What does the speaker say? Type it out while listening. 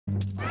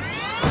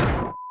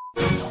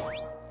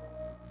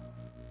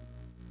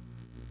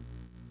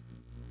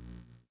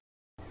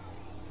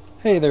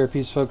Hey there,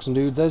 peace folks and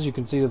dudes. As you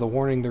can see to the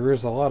warning, there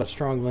is a lot of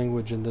strong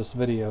language in this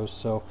video,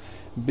 so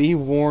be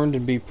warned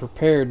and be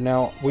prepared.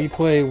 Now, we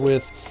play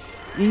with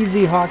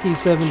Easy Hockey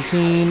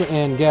 17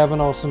 and Gavin,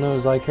 also known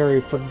as I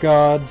Carry for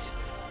Gods.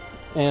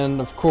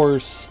 And, of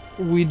course,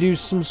 we do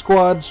some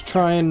squads,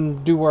 try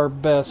and do our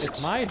best.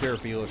 It's my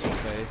derpy looking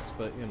face,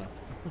 but you know.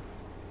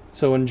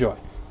 So enjoy.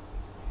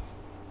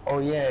 Oh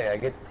yeah, I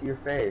get to see your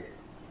face.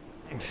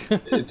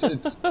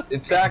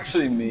 It's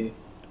actually me.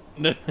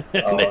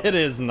 It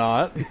is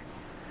not.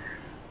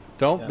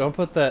 Don't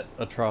put that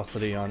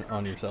atrocity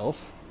on yourself.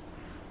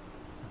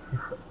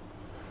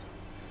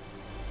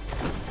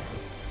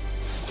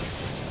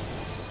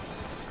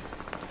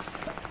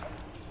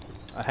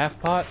 A half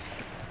pot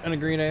and a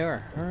green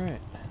AR. Alright,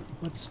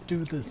 let's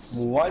do this.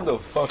 Why the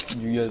fuck did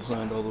you guys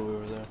land all the way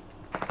over there?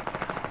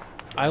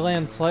 I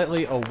land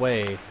slightly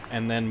away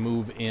and then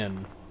move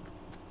in.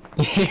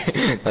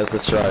 That's the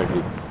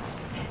strategy.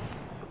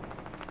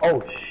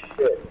 Oh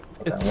shit.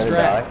 Okay, It's I'm a gonna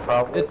strat. die,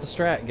 probably. It's a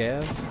strat,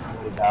 Gav.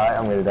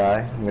 I'm gonna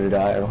die.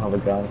 I don't have a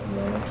gun.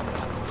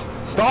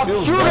 Stop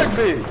shooting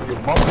me! You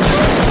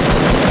motherfucker!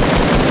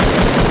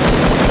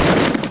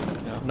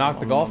 Knock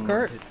the golf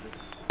cart?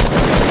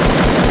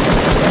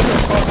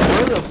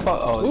 Where the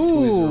fuck? Oh,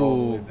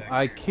 Ooh,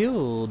 I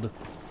killed.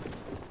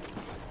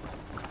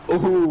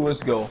 Ooh, let's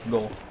go.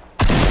 Go.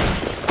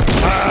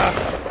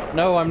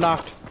 No, I'm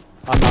knocked.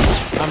 I'm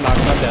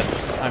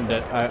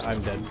dead.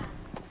 I'm dead.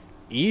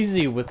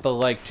 Easy with the,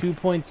 like, 2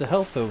 points of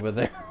health over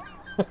there.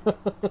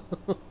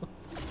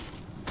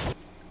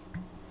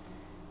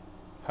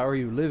 How are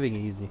you living,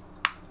 Easy?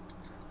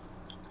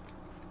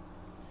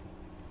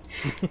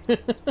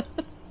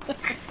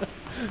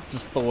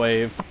 Just the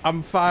wave.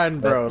 I'm fine,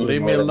 bro.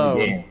 Leave me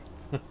alone.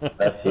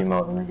 That's the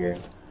emote in the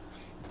game.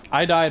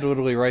 I died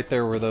literally right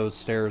there where those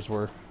stairs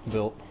were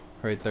built.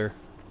 Right there.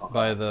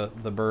 By the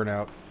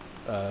burnout.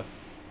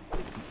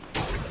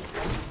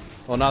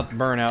 Well, not the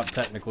burnout,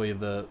 technically,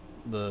 the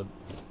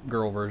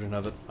girl version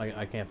of it.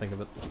 I can't think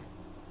of it.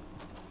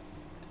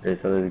 Okay,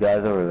 so there's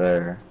guys over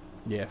there.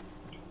 Yeah.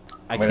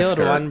 I killed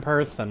one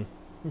person.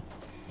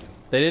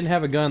 They didn't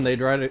have a gun, they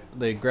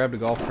grabbed a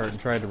golf cart and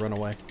tried to run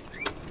away.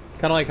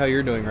 Kinda like how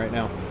you're doing right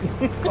now.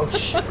 Oh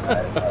shit.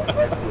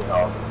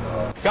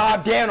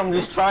 God damn, I'm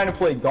just trying to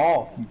play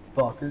golf, you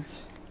fuckers.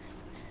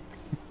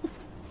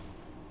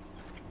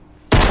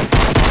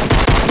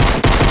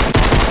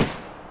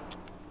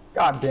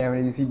 God damn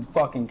it, he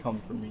fucking come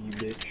for me, you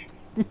bitch.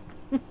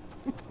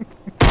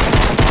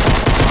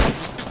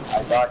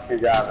 I got you,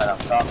 Gavin. I'm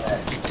coming.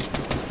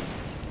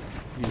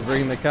 He's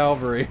bringing the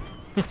cavalry.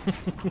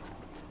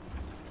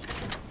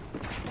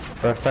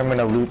 First I'm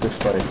gonna loot this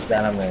place,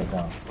 then I'm gonna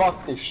come.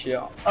 Fuck this shit.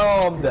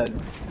 Oh, I'm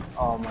dead.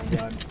 Oh my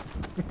god.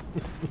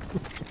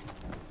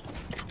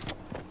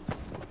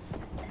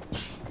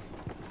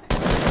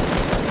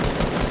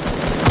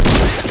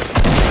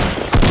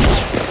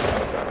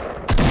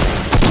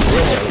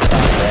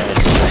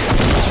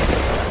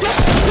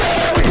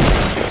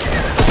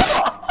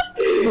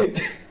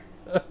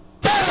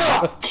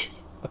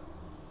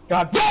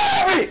 God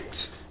damn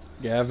it!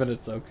 Gavin,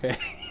 it's okay.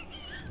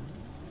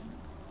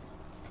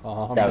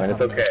 Calm Gavin,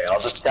 down, it's okay. I'll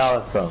just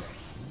challenge them.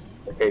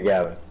 Okay,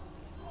 Gavin.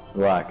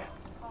 Relax.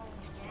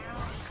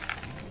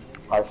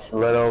 Hush,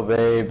 little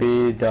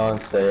baby,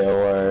 don't say a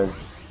word.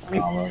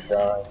 Almost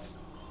done.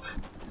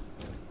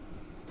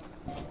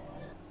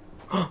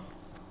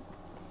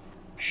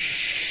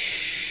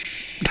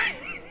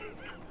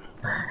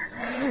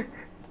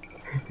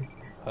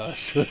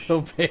 Hush,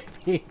 little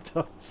baby,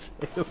 don't say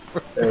a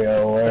word. Say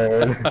a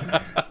word.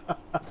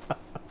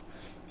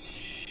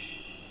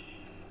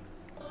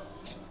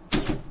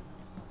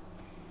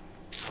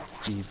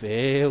 Be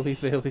very,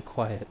 very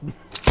quiet.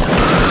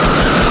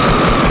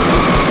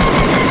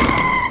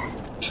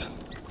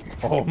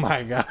 Oh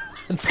my god.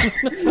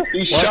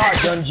 He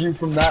shotgunned you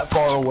from that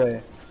far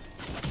away.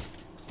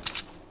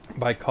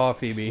 By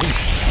coffee bean.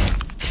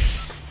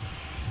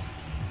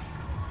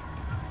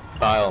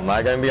 Kyle, am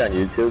I gonna be on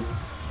YouTube?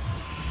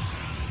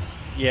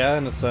 Yeah,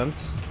 in a sense.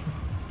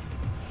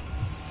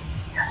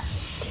 I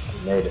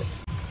made it.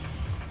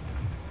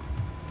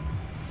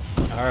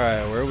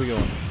 Alright, where are we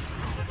going?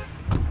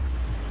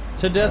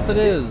 To death it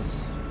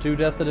is. To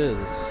death it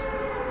is.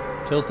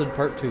 Tilted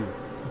Part 2.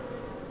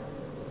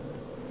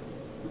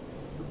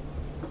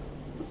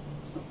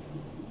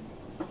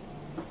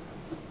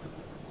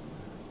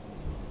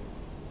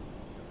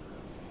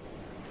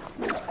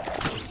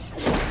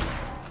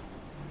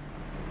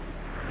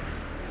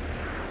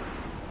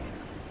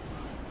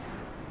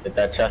 Get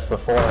that chest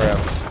before him.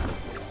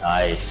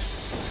 Nice.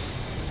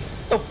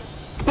 The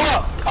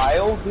fuck,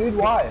 Kyle? Dude,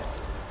 why?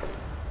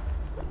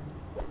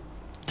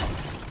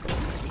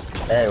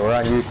 Hey, we're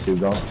on YouTube,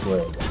 don't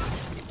swear.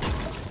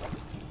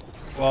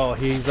 Well,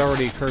 he's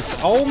already cursed.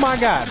 Oh my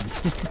god!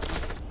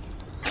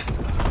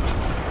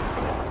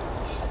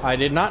 I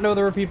did not know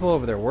there were people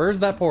over there. Where's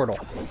that portal?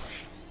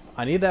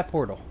 I need that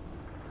portal.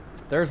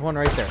 There's one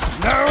right there.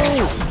 No!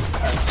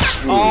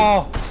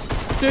 Oh!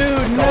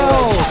 Dude,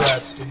 no!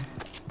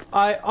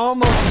 I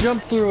almost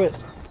jumped through it.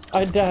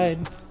 I died.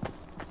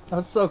 I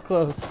was so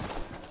close.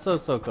 So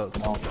close.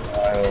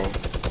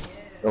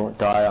 Don't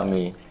die on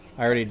me.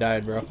 I already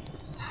died, bro.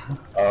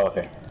 Oh,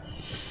 okay.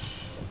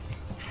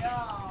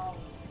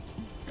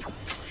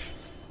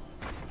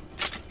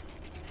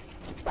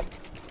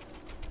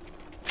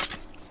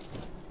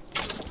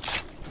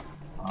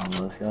 I'm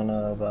just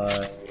gonna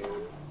buy.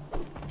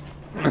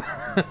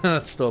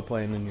 That's still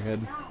playing in your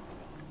head.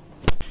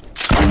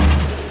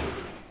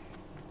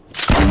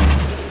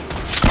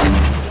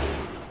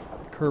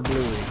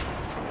 Kerbluey.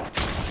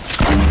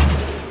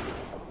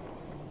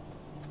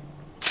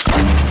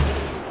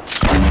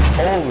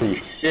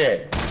 Holy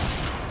shit!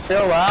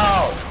 Chill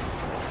out!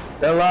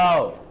 Chill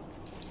out!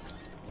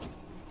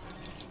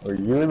 Were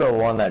you the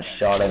one that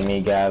shot at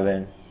me,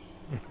 Gavin?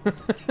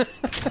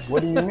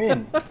 What do you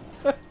mean?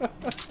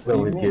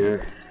 Silly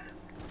goose.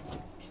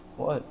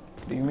 What?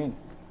 What do you mean?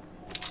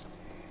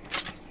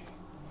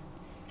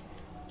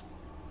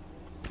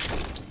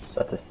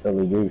 Such a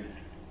silly goose.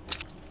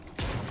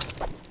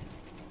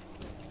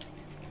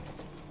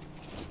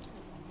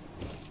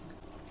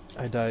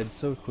 I died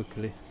so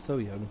quickly, so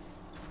young.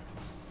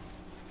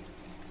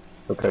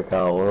 Okay,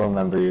 Kyle, we'll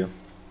remember you.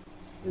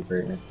 Your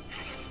greatness.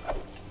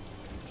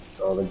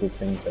 For all the good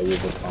things that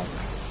you've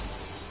accomplished.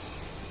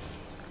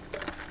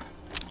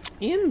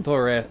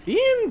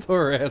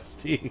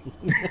 Interesting.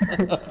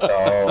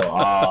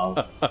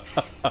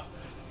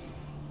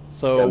 So,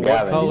 So yo, what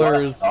Gavin,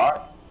 colors?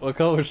 What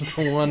color's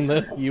the one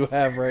that you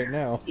have right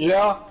now?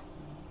 Yeah.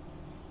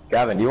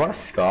 Gavin, do you want a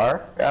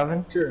scar,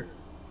 Gavin? Sure.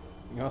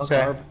 You want Okay.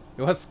 scar?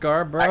 You want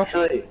scar, bro?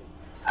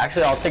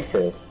 Actually, I'll take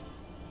two.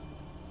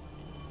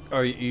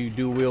 Are you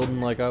dual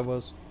wielding like I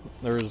was?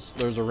 There's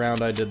a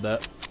round I did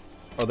that.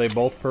 Are they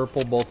both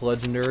purple, both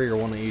legendary, or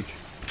one of each?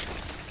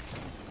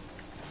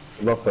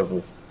 Love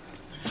purple.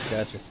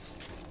 Gotcha.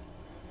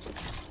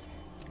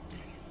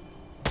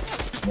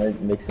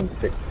 Makes him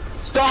sick.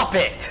 Stop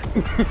it!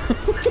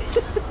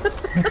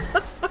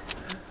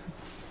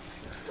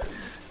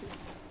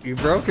 You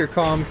broke your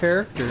calm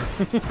character.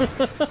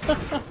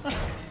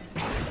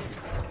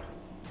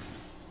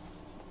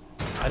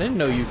 I didn't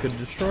know you could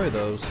destroy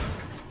those.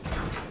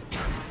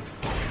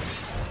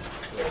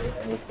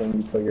 Anything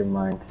you put your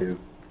mind to.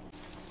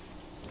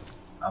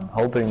 I'm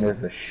hoping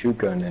there's a shoot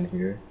gun in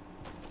here.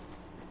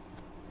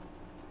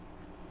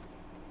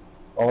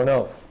 Oh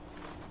no.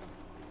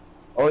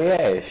 Oh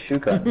yeah,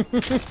 shoot gun.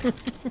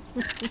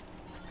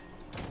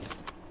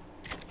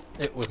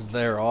 It was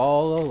there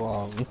all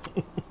along.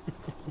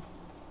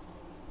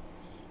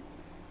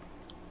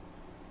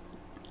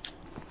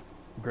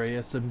 Gray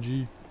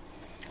SMG.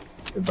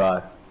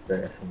 Goodbye,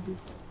 fair SMG.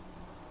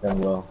 Then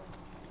well.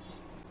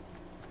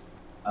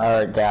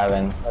 Alright,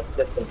 Gavin, let's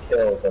get some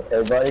kills,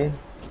 okay, buddy?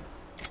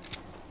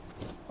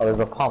 Oh, there's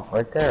a pump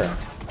right there.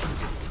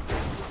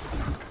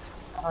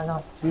 How do I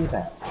not see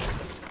that?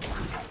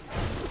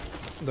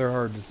 They're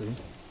hard to see.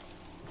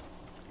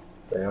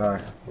 They are.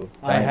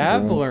 I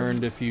have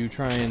learned if you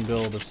try and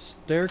build a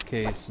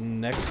staircase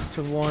next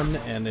to one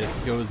and it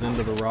goes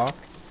into the rock,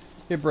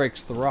 it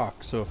breaks the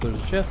rock. So if there's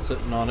a chest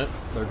sitting on it,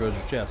 there goes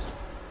your chest.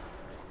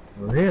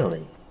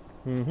 Really?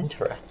 Mm-hmm.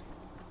 Interesting.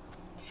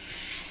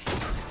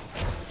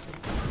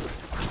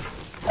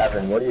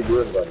 Gavin, what are you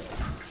doing, buddy?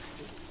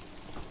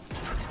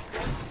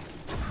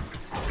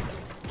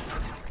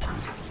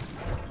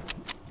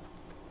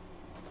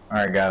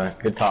 Alright, Gavin,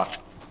 good talk.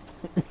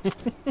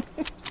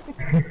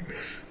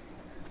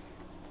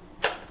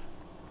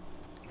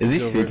 Is he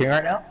speaking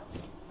right now?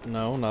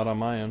 No, not on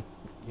my end.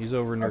 He's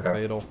over near Okay.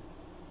 Fatal.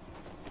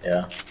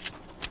 Yeah.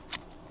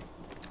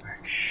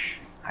 Shh.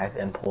 I have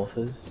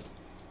impulses,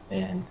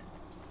 and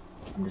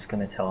I'm just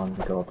gonna tell him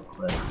to go up a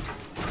cliff.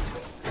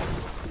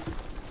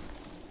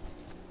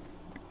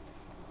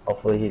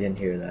 Hopefully he didn't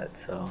hear that,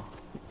 so...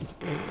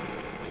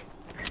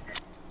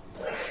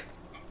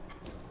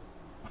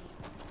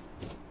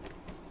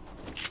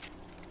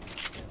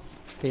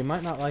 He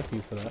might not like you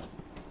for that.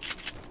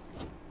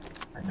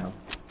 I know.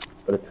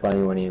 But it's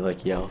funny when he,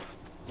 like, yells.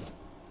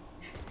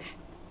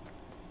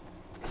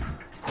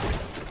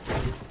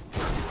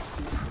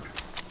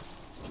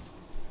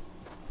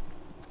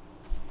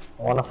 I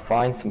wanna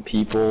find some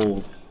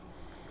people.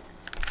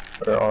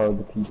 Where are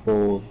the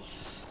people?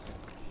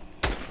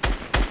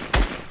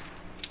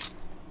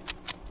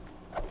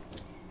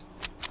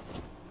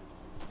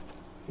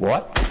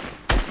 What?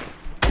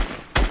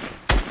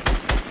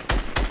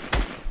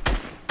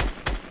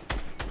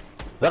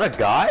 Is that a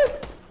guy?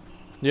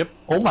 Yep,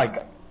 Oh my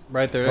god.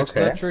 right there next to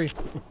Okay. that tree.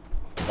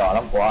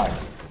 God, I'm blind.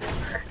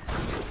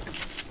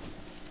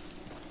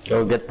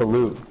 Go get the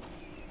loot.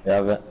 You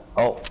have it.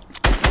 Oh.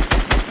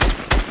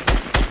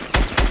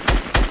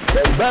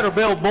 You better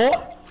build, boy.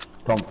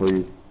 Don't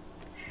please.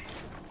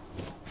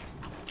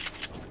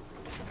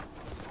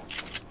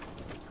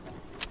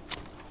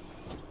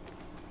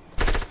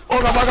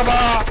 Oh,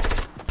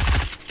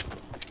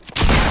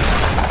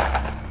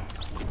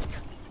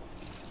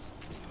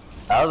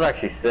 that was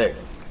actually sick.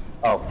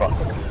 Oh fuck.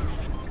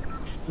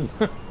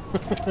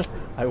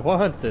 I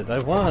want it, I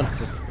want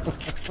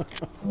it.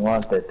 I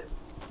want it.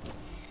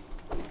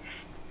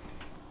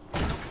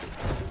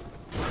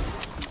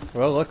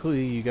 Well,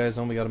 luckily you guys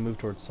only got to move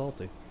towards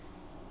Salty.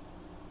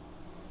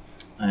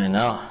 I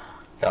know.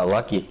 Got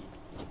lucky.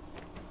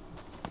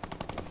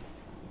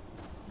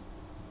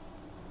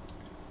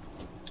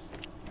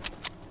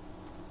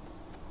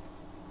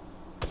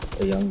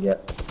 The young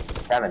get.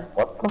 Kevin,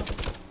 what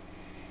the?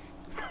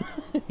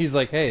 He's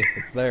like, hey,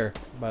 it's there,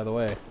 by the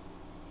way.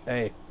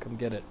 Hey, come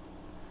get it.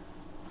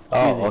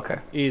 Oh, Easy. okay.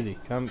 Easy.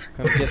 Come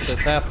get this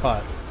half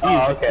pot.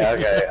 Oh,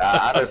 okay.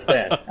 I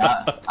understand.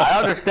 I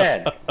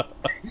understand.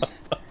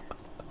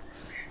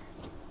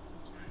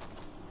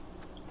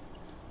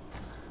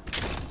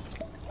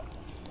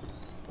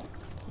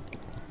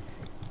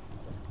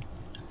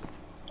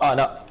 Oh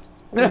no.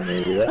 Didn't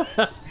mean to do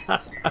that.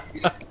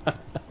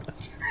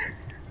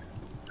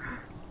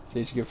 See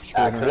what you get for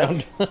screwing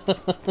around.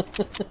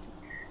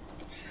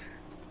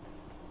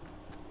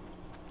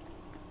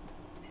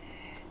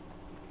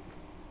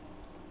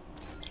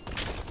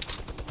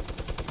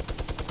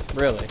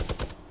 Really?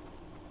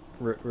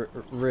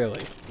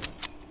 Really?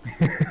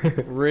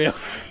 Really?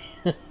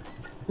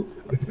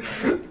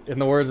 In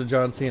the words of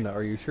John Cena,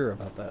 are you sure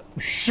about that?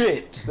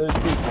 Shit! There's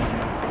people.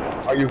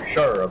 Are you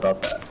sure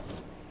about that?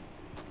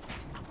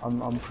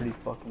 I'm pretty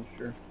fucking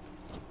sure.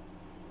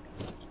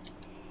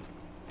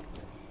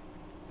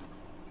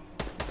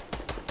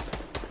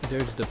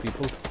 There's the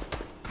people.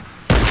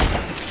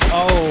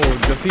 Oh,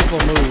 the people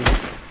move.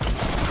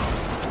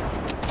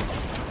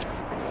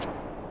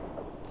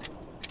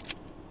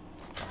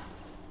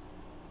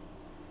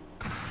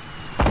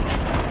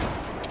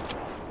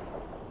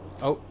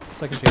 Oh,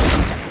 second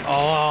chance.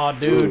 Oh,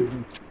 dude.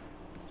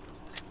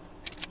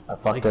 I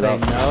fucked Like it they up.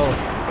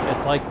 know.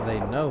 It's like they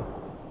know.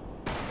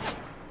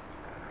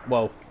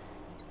 Whoa.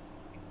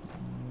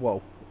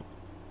 Whoa.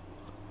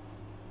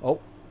 Oh.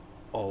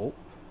 Oh.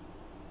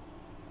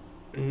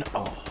 No.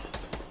 Oh.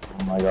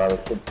 Oh my god, I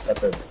should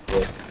step in.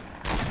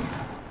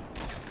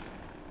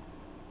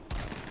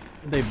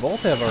 They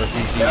both have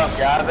RPGs. Get up,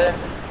 Gavin.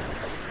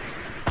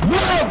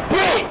 Little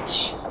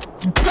bitch!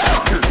 You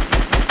fucker!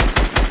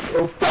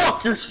 Go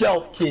fuck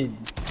yourself, kid!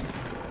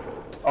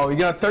 Oh, you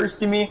gonna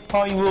thirsty me?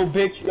 Huh, you little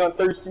bitch? You gonna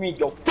thirsty me?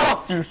 Go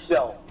fuck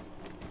yourself!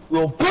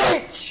 Little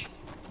bitch!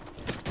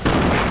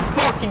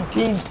 Fucking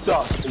team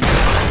sucks!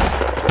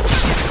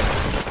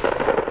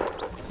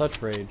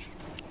 Such rage.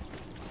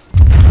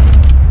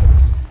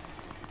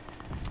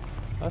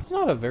 That's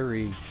not a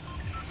very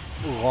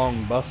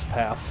long bus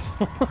path.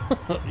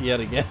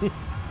 Yet again.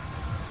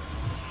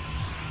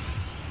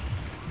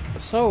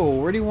 So,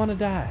 where do you want to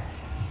die?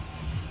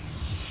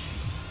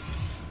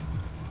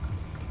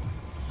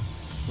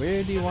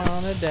 Where do you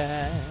want to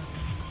die?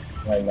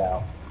 Right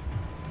now.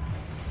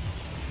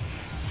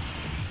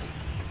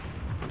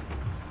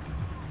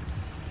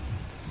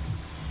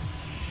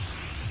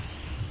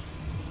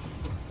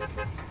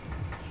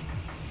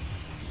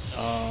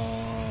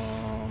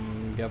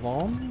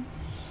 Gavon?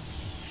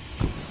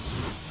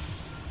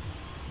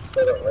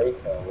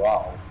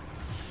 Wow.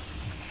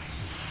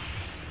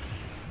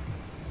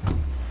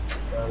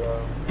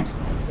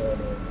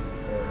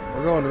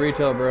 We're going to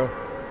retail, bro.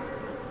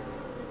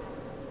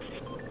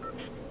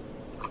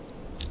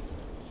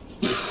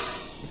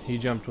 He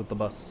jumped with the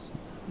bus.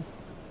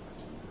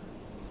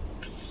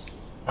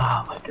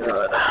 Oh my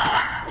god.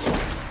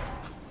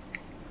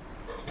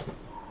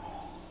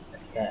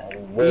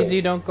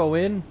 Easy, don't go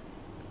in.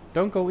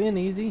 Don't go in,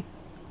 Easy.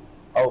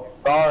 Oh,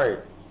 sorry.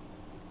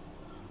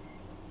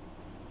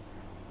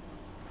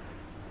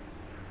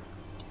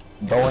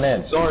 Going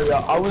in. Sorry,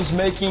 I was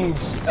making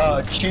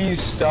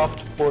cheese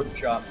stuffed pork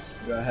chops.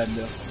 Go ahead,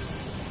 Bill.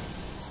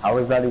 How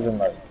is that even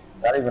like?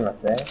 Is that even a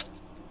thing?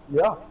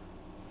 Yeah.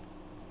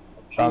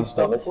 Sounds Cheese stuffed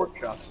delicious. pork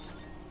chops.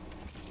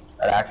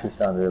 That actually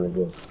sounds really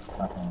good.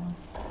 Not gonna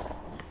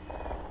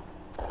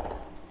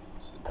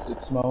lie.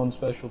 It's my own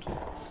specialty.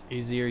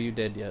 Easy, are you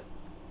dead yet?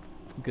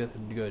 Good,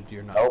 good,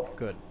 you're not. Nope.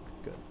 Good,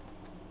 good.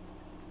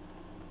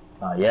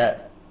 Not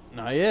yet.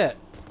 Not yet.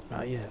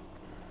 Not yet.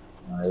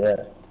 Not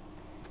yet.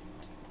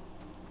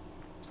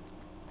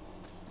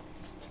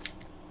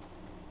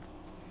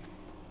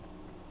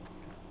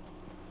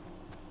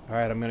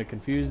 Alright, I'm gonna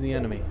confuse the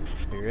enemy.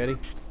 Are you ready?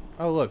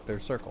 Oh look,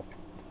 there's circle.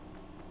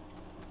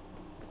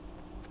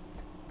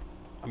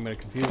 I'm gonna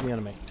confuse the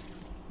enemy.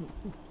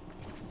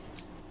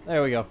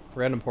 There we go.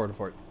 Random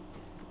port-a-fort.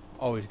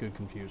 Always good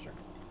confuser.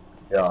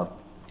 Yeah.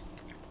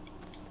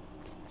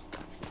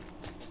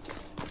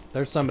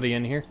 There's somebody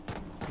in here.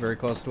 Very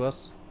close to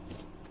us.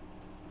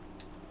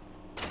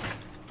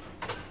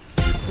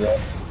 Yeah.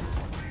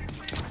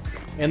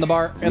 In the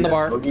bar. In the Yeah,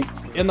 bar.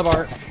 boogie. In the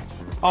bar.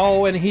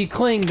 Oh, and he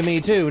clinged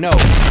me too. No.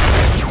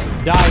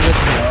 Die with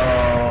me.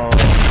 Oh.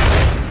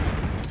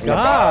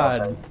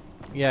 God.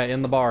 Yeah,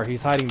 in the bar.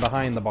 He's hiding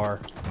behind the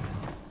bar.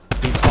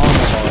 He's on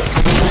the bar.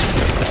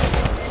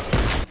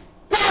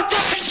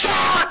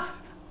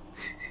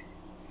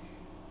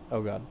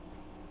 Oh god.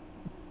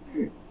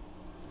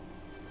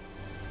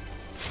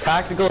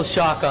 Tactical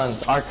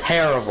shotguns are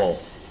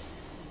terrible.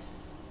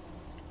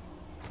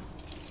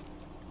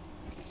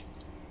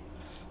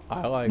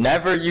 I like it.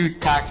 Never use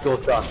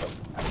tactical shotguns.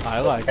 I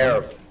like it.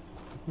 Terrible.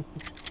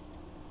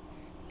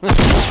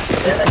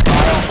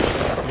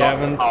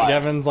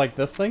 Gavin's like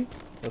this thing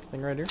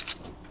right here.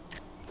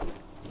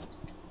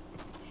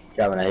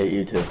 Gavin, I hate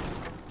you too.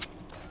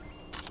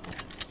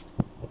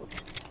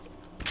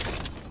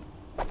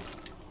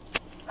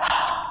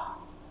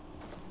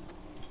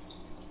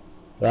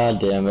 God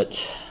damn it.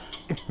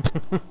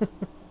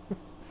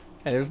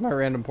 Hey, there's my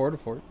random porta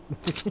fort.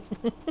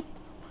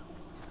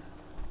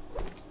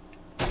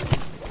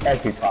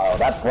 Thank you, Kyle.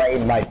 That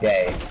brightened my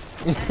day.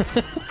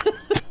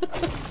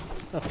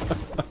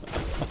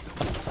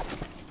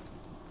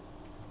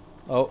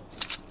 Oh,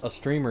 a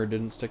streamer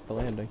didn't stick the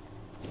landing.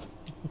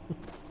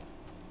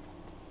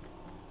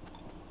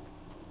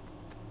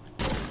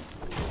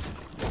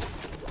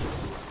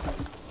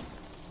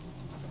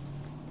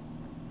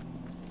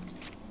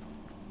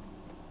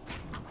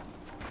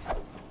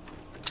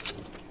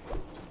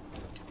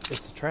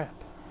 It's a trap.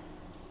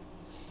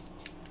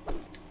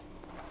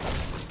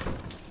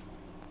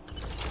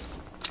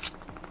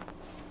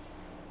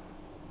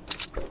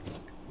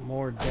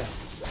 More death.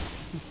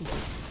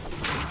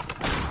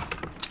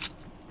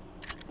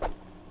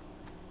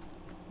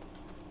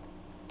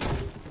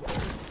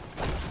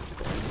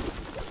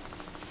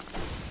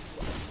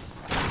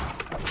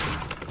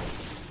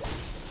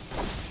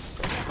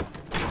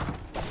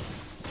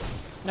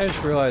 I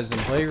just realized in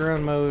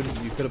playground mode,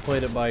 you could have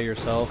played it by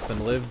yourself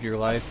and lived your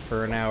life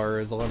for an hour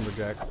as a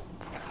lumberjack.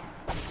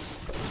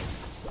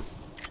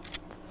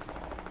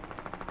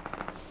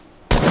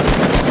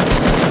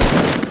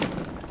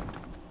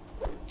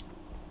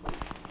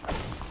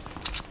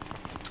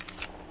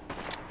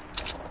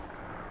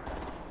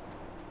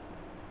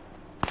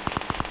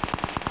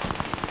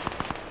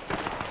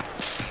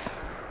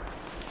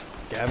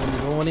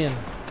 Gavin's going in.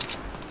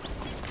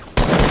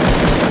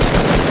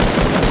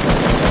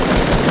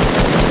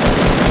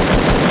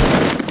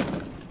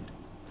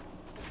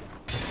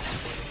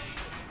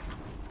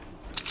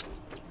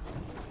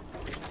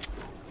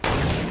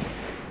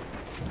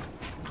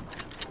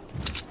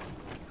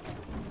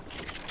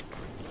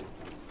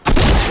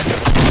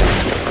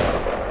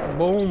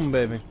 Boom,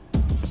 baby.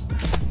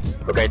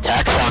 Okay,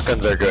 tac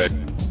shotguns are good.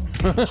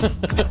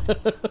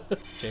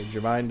 Changed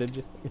your mind, did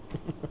you?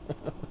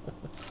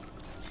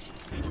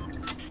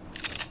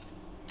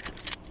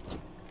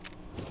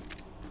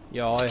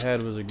 Yeah, all I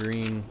had was a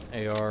green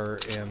AR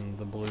and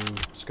the blue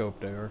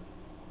scoped AR.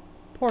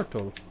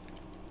 Portal.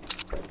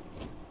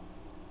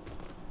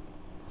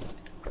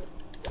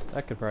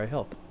 That could probably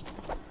help.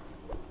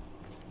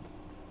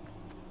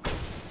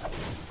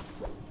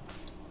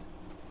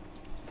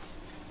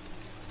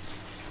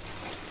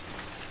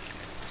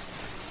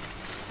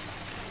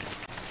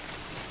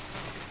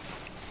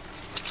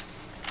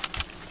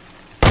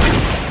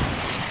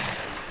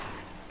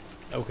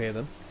 Okay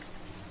then.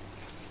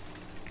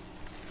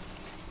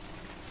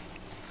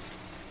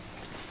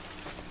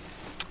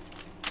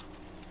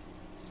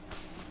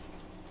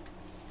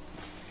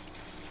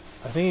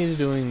 I think he's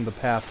doing the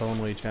path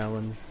only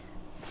challenge.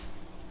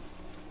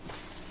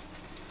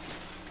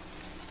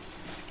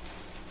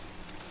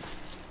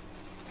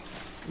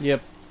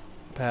 Yep,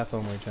 path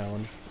only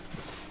challenge.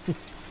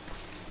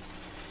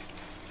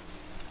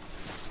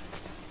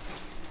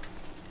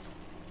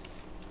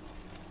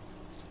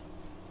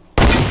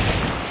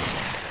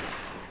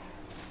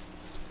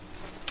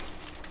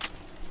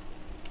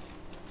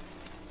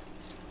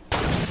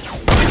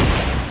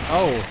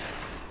 Oh.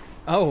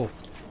 Oh.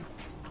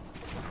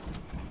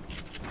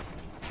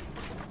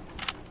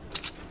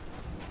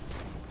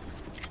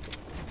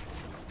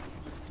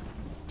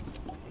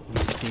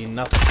 He's seen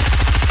nothing.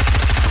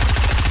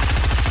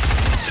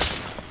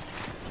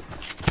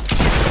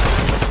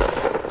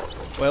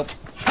 Well.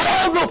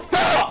 How the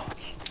fuck?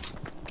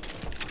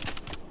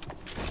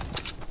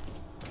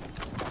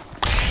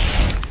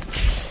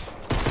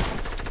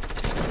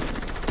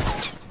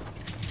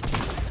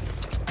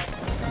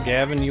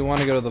 Gavin, you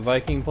want to go to the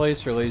Viking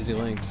place or Lazy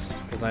Links?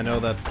 Because I know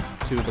that's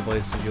two of the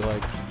places you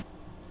like.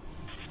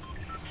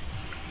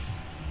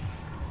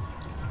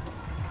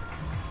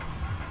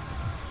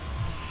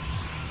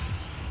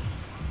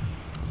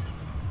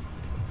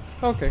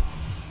 Okay.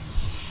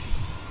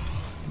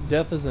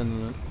 Death is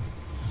imminent.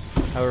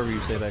 However you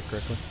say that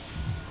correctly.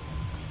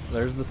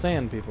 There's the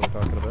sand people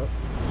are talking about.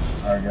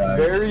 Alright guys.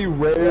 Very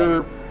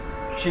rare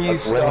cheese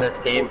Let's win stuff.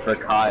 this game for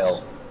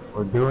Kyle.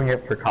 We're doing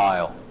it for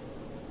Kyle.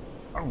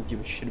 I don't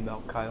give a shit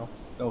about Kyle.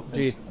 No,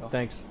 Gee,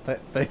 thanks.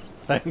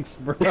 thanks,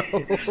 bro.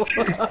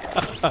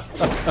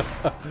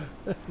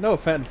 No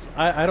offense.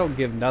 I don't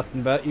give nothing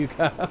about you,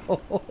 Kyle.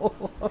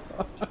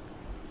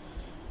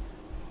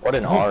 What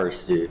an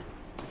arse, dude.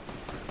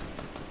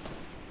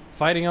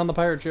 Fighting on the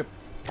pirate ship.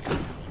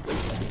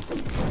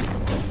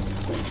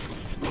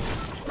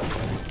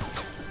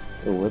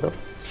 Ooh, where the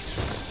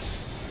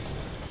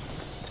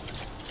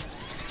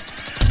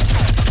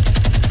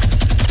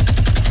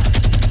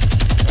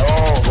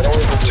Oh, get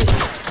away from me.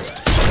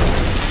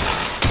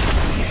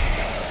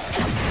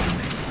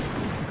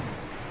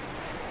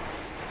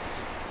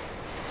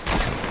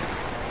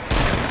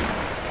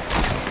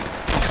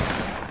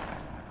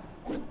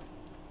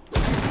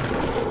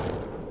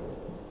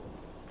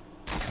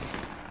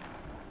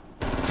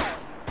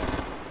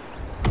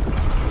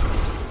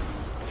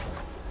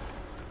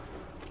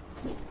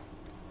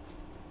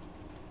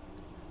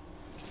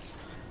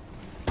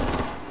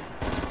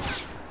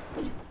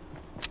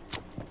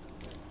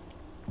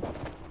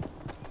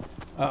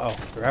 Uh-oh,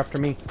 they're after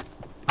me.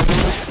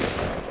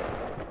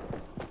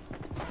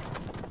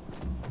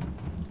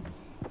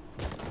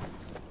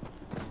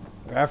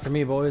 They're after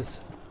me, boys.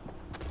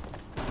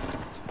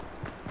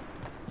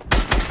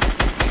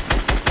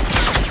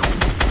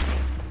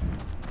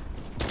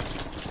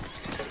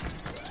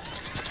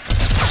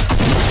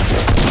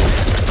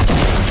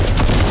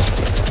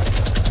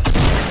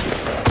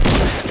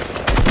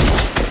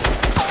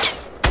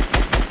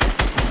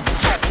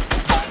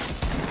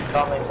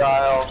 Coming,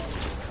 Kyle.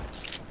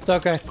 It's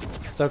okay.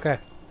 It's okay.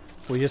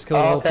 We just killed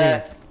the whole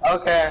team.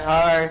 Okay,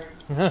 alright.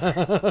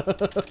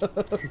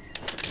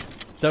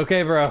 It's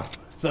okay, bro.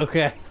 It's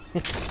okay.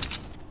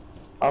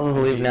 I'll just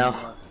leave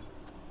now.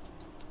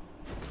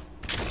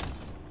 Does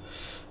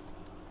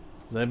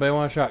anybody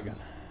want a shotgun?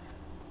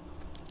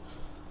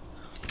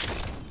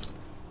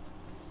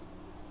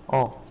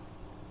 Oh.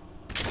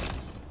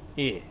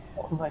 Yeah.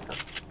 Oh my god.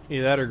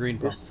 Either that or green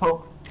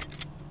pump.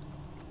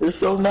 You're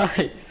so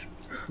nice.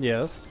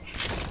 Yes.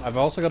 I've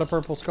also got a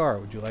purple scar.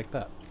 Would you like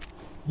that?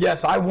 Yes,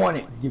 I want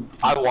it.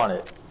 I want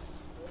it.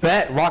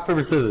 Bet rock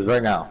paper scissors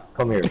right now.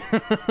 Come here.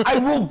 I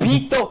will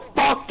beat the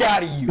fuck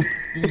out of you.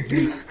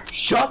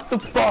 Shut the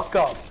fuck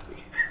up.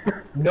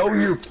 Know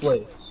your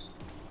place.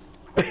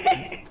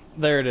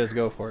 There it is.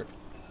 Go for it.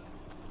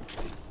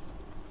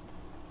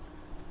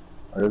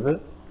 What is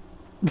it?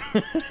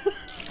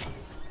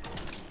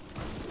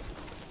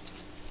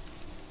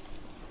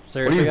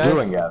 Seriously, What are you guys?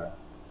 doing, Gavin?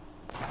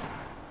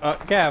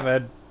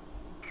 Gavin.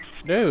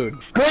 Dude.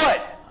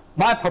 Good!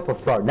 My purple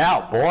star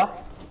now, boy.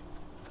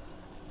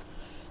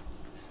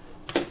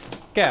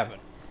 Gavin.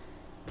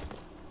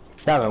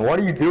 Gavin, what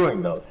are you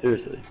doing though?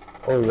 Seriously.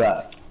 What was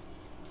that?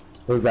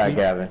 What was that,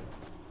 Gavin?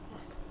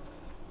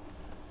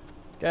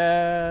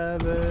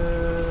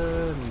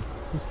 Gavin.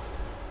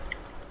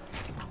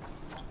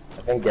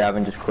 I think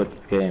Gavin just quit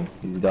this game.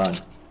 He's done.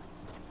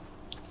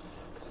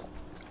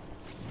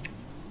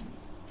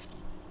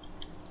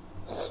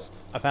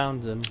 I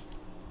found him.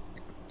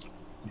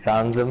 You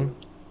found him?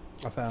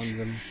 I found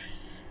him.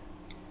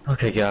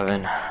 Okay,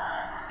 Gavin.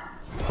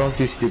 Don't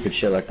do stupid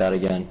shit like that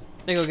again.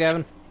 There you go,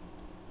 Gavin.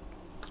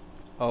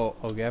 Oh,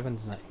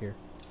 Gavin's not here.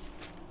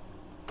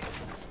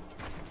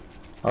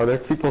 Oh,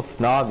 there's people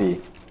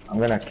snobby. I'm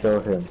gonna kill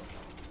him.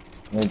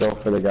 I'm gonna go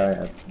for the guy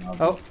at snobby.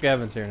 Oh,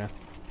 Gavin's here now.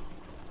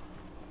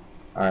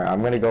 Alright,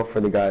 I'm gonna go for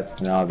the guy at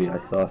snobby. I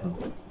saw him.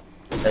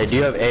 Hey, do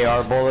you have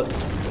AR bullets?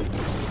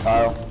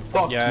 Kyle?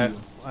 Fuck Yeah, you.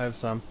 I have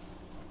some.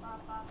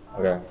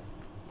 Okay.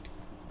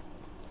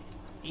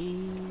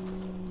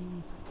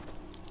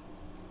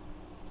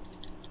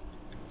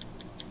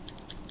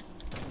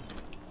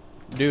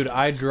 Dude,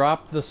 I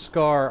dropped the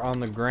scar on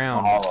the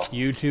ground. Oh.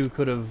 You two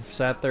could have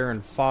sat there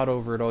and fought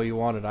over it all you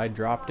wanted. I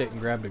dropped it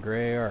and grabbed a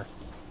gray AR.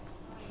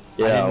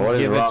 Yeah, I didn't what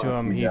is give it wrong to with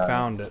him, you, he Gavin?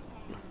 found it.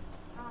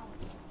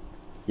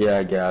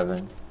 Yeah,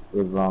 Gavin.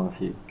 What was wrong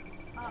with you?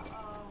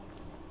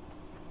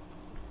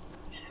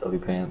 You silly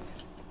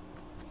pants.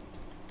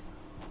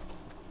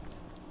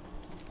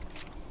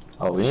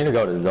 Oh, we need to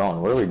go to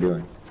zone. What are we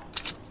doing?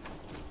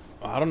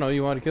 I don't know,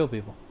 you want to kill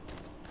people.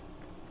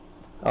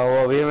 Oh,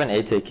 well, we have an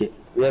ATK.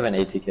 We have an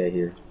ATK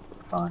here.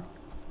 Fine.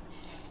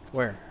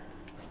 Where?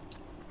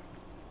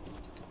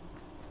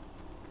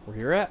 Where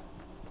you're at?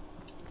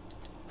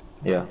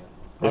 Yeah.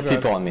 There's drive.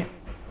 people on me.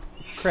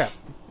 Crap.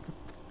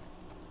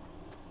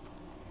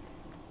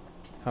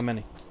 How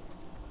many?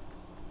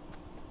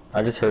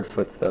 I just heard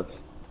footsteps.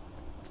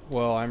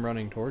 Well, I'm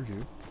running towards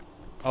you.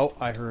 Oh,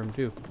 I heard him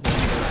too.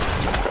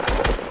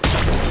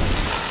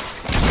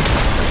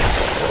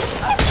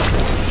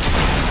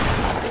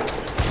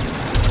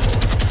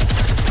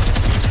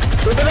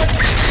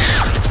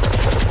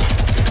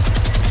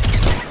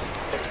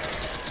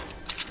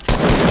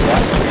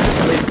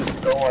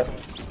 So much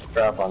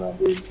crap on that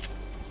dude.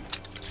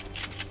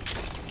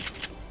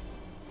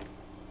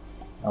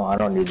 No, I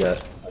don't need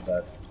that. I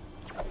bet.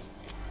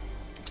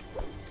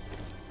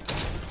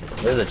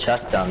 There's a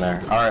chest down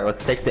there. Alright,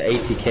 let's take the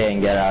ATK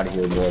and get out of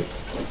here, boys.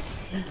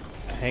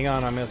 Hang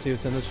on, I'm gonna see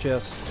what's in this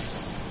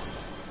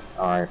chest.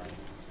 Alright.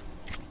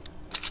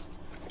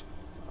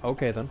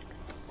 Okay then.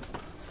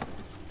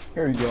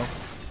 Here you go.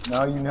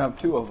 Now you can have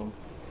two of them.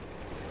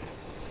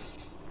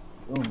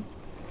 Boom.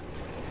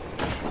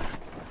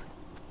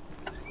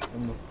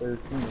 And the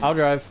 13. I'll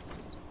drive.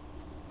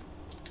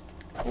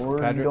 Or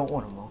Patrick? you don't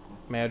want them.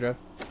 May I drive?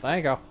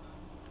 Thank you.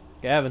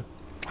 Gavin.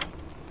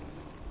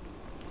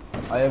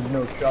 I have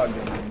no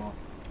shotgun ammo.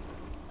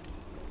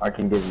 I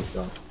can give you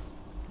some.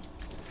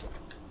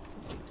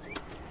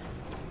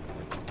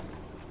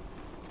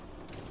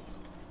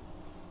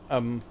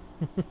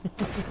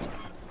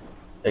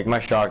 Take my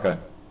shotgun.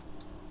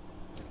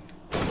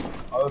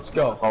 Oh, let's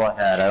go. All I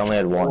had. I only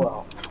had one.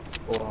 Wow.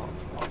 Wow.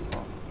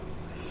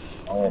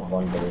 I only had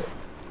one bullet.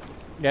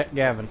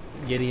 Gavin,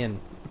 get in.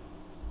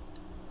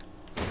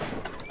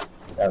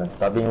 Gavin,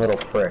 stop being a little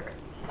prick.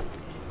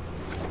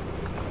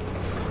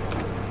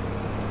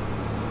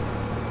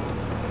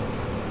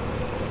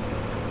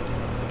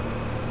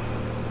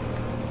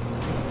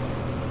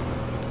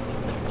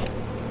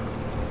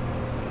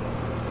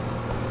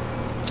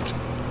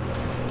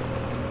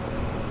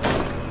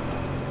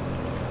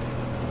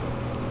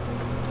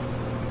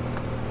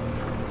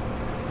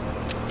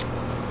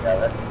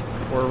 Gavin.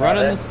 We're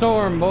running the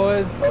storm,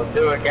 boys. Don't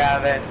do it,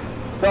 Gavin.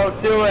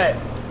 Don't do it.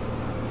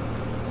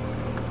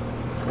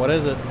 What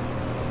is it?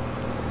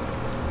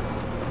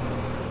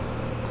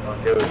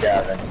 Don't do it,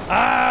 Gavin.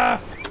 Ah!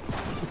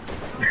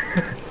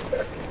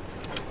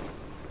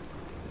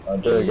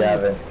 Don't do it,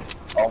 Gavin.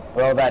 Don't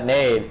throw that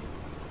nade.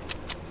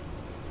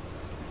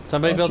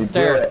 Somebody Don't build a you do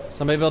stair. it.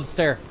 Somebody build a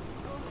stair.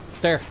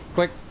 Stair,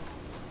 quick.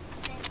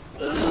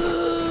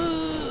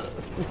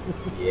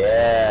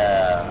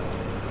 Yeah.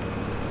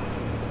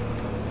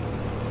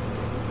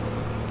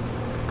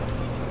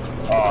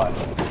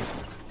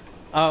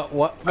 Oh,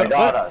 What? I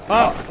got us.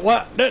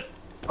 What?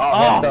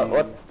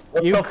 what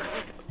You, the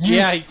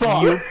yeah,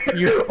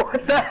 you.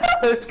 what the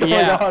hell is going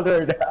on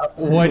right now?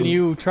 When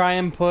you try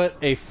and put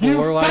a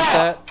floor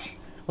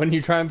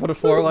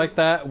like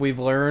that, we've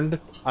learned.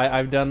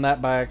 I've done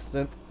that by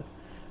accident.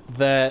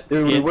 That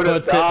Dude, we it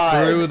would've puts it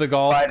died through the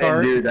golf if I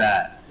cart. didn't do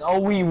that. No,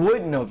 we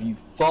wouldn't have, you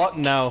fuck.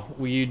 No,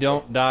 you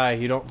don't die.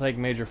 You don't take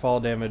major fall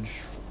damage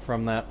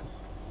from that.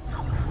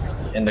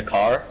 In the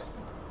car?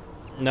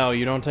 No,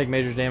 you don't take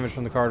major damage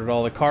from the cart at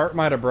all. The cart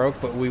might have broke,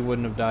 but we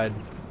wouldn't have died.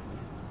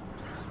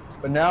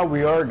 But now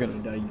we are gonna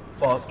die, you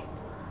fuck.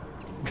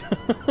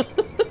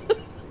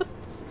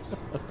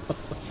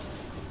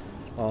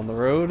 On the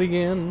road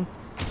again.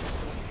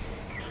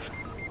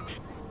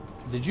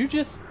 Did you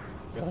just...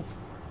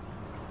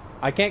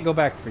 I can't go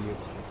back for you.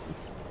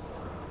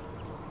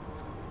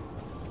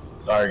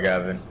 Sorry,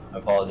 Gavin. I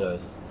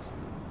apologize.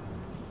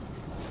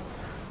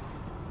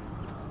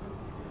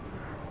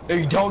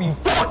 Hey, don't you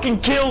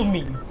fucking kill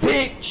me,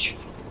 bitch!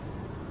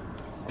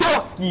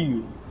 Fuck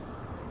you!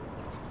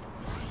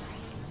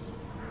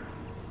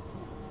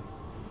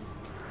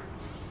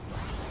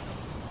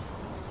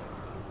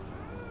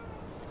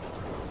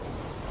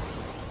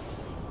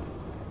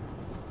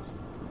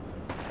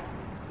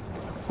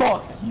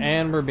 Fuck you!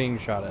 And we're being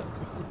shot at.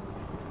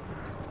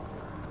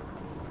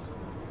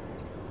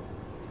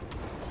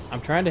 I'm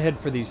trying to head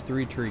for these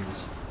 3 trees.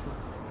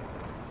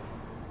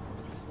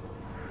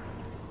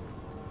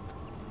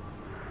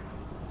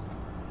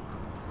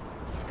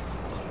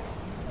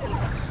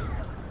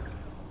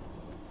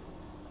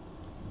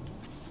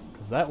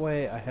 Because that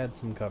way I had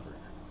some cover.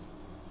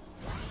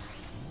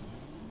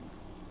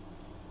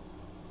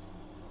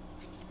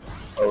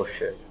 Oh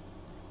shit.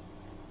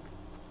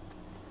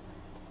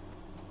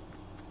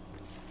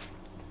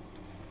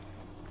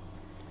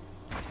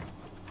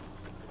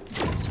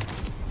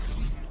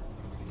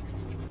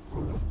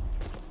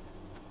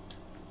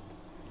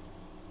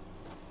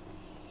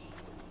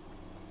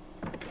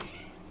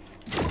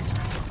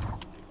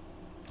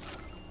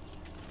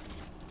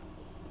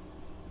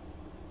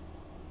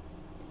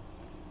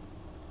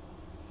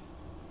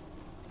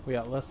 We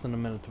got less than a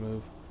minute to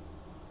move.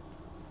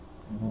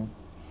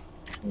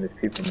 There's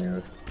people near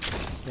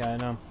us. Yeah, I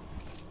know.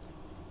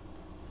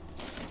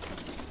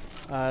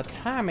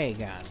 Tommy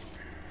gun.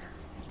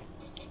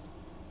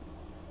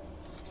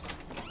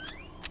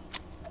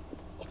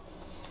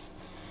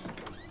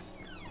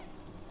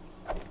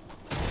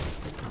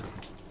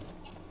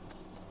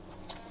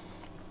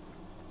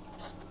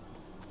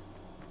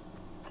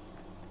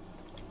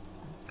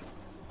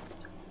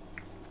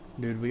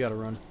 Dude, we gotta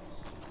run.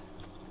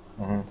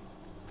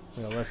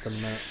 We got less than a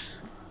minute.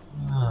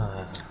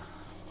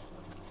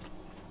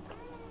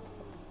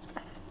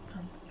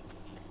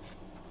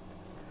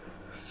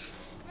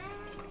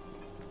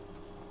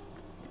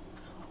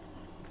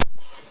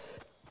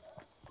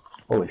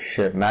 Holy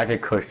shit,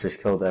 Magic Kush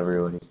just killed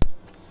everybody.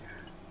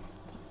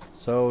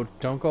 So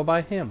don't go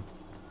by him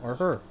or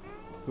her,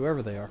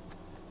 whoever they are.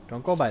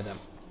 Don't go by them.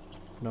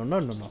 No, no,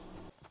 no, no.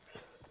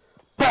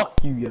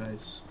 Fuck you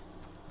guys.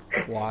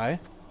 Why?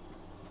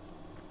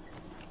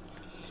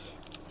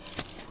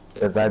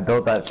 Because I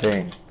built that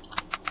thing.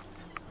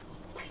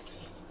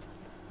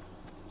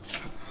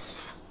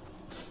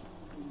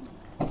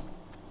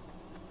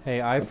 Hey,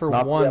 I It's for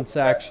not the once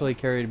upset. actually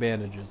carried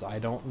bandages. I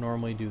don't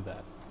normally do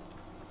that.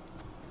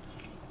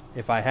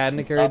 If I hadn't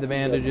It's carried not the the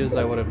bandages, upset.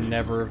 I would have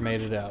never have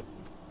made it out.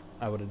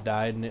 I would have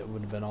died and it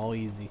would have been all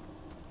easy.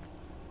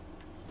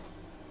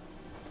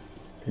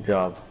 Good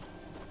job.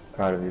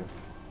 Proud of you.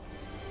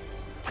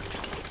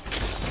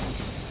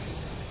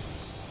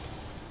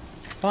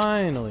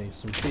 Finally,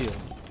 some shield.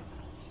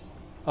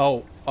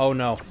 Oh, oh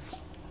no.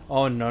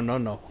 Oh no, no,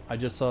 no. I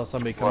just saw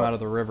somebody come What? out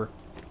of the river.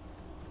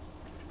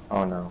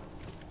 Oh no.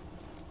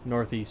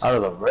 Northeast. Out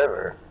of the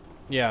river?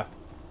 Yeah.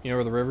 You know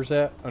where the river's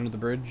at? Under the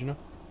bridge, you know?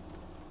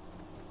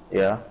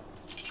 Yeah.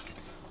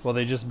 Well,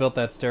 they just built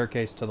that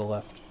staircase to the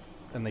left.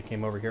 And they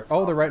came over here.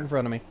 Oh, they're right in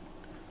front of me.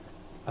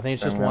 I think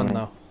it's just I'm one,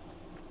 coming.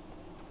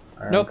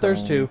 though. Nope,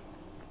 there's 2.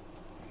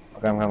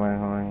 Okay, I'm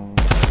coming.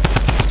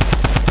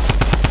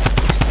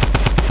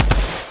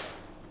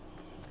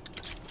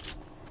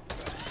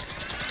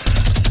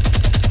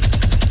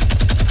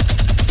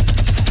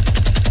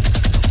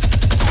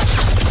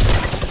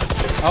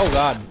 Oh,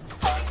 God.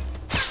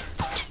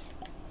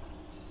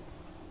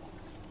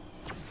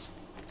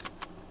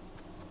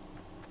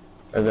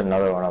 There's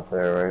another one up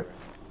there, right?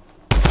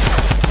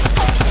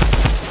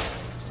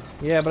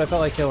 Yeah, but I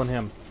felt like killing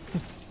him.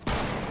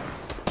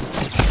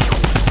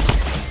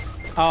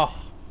 Oh,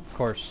 of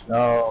course.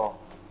 No.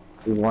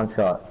 He's one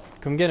shot.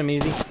 Come get him,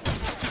 Easy.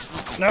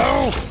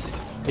 No!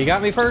 He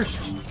got me first.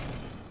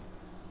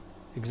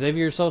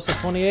 Xavier Sosa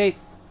 28.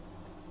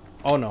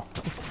 Oh no.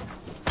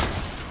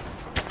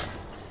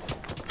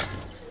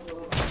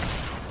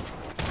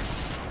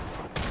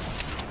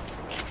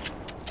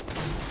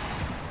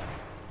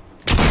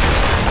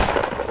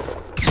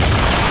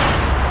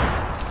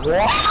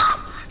 What?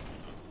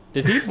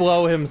 Did he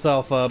blow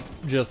himself up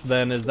just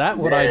then? Is that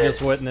what I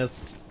just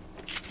witnessed?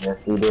 Yes,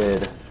 he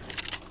did.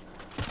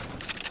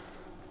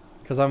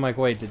 Because I'm like,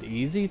 wait, did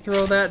Easy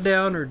throw that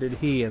down or did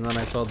he? And then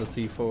I saw the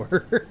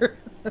C4.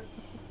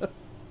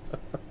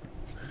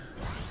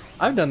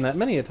 I've done that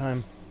many a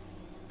time.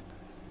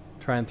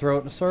 Try and throw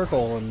it in a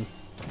circle and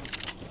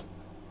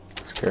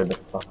Scared the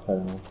fuck out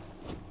of me.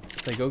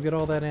 say, go get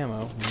all that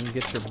ammo and then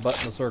get your butt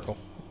in a circle.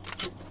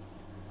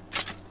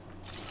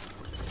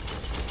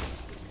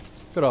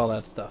 Look at all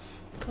that stuff.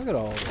 Look at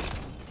all of it.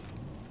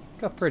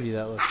 Look how pretty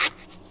that looks.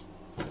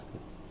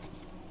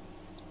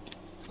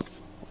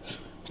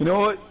 You know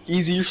what?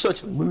 Easy, you're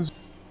such a loser.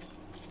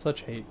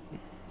 Such hate.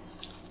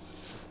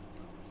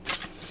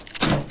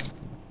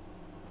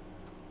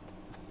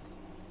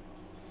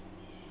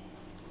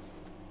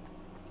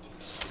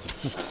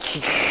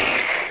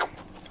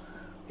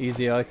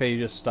 Easy, I like how you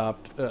just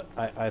stopped.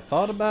 I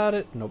thought about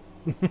it. Nope.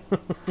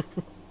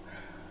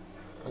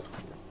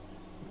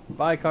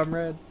 Bye,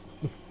 comrades.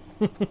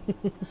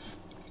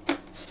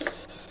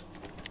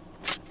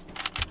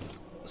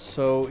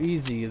 So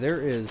Easy,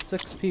 there is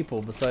 6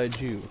 people besides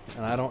you,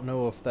 and I don't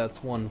know if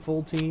that's one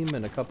full team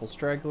and a couple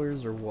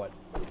stragglers or what.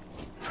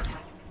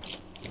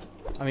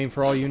 I mean,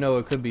 for all you know,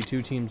 it could be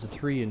 2 teams of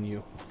 3 in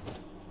you.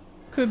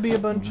 Could be a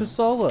bunch of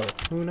solo.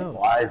 Who knows?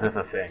 Why is this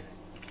a thing?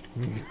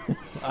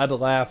 I'd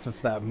laugh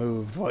if that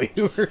moved while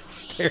you were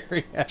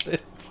staring at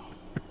it.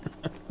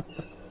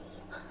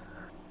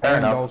 Fair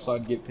And enough. also,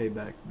 I'd get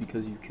payback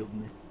because you killed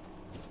me.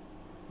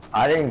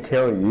 I didn't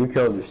kill you. You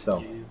killed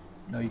yourself.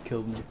 No, you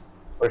killed me.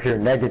 With your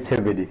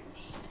negativity.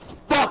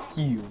 Fuck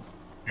you!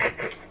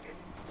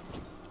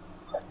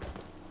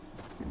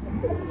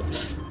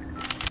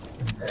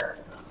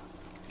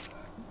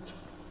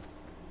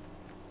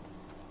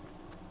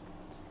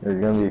 There's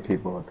gonna be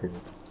people up here.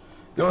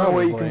 The only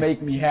way you Probably. can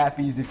make me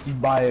happy is if you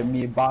buy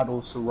me a bottle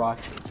of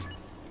sriracha.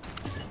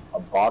 A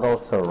bottle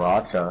of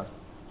sriracha.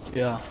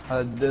 Yeah,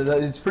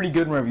 it's pretty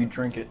good whenever you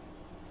drink it.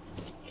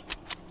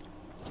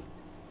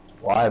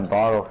 Why a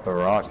bottle of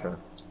sriracha?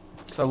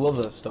 Cause I love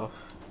that stuff.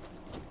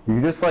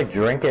 You just like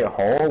drink it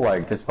whole,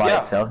 like just by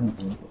Yeah. itself?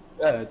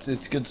 Yeah,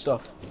 it's good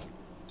stuff.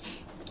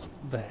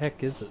 The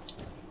heck is it?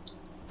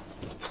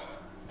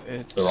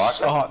 It's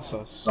Sriracha? a hot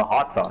sauce. The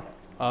hot sauce.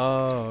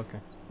 Oh, okay.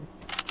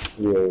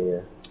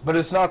 Yeah. But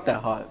it's not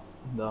that hot,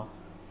 though.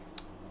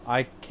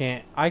 I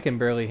can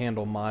barely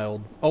handle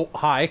mild. Oh,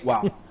 hi.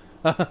 Wow.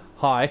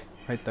 Hi,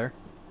 right there.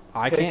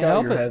 I Take can't out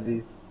help your it.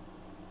 heavy.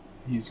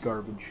 He's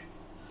garbage.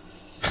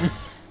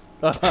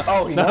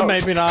 Oh, he no, knows.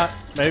 maybe not.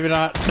 Maybe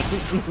not.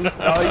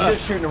 Oh, he's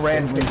just shooting a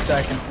randomly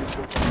second.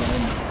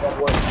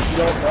 You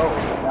don't know.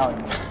 Now you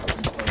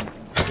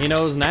know. He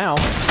knows now.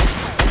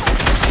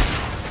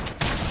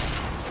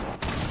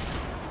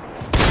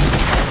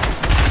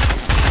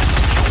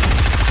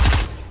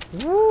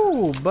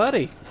 Woo,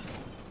 buddy.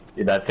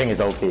 Dude, that thing is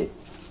OP.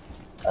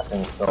 That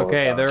thing's so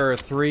Okay, OP. there are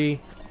 3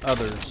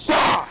 others.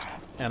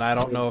 And I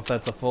don't know if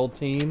that's a full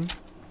team.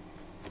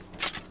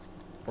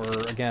 Or,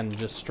 again,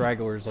 just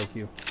stragglers like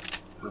you.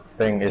 This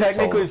thing is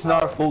Technically, so it's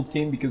not a full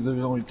team because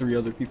there's only 3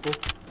 other people.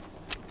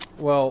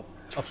 Well,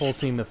 a full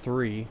team of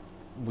 3.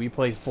 We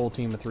play full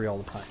team of 3 all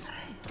the time.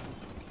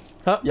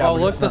 Oh, Yeah, oh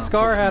but look, it's the not a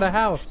Scar full had a team.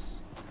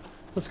 house.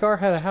 The Scar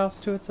had a house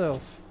to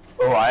itself.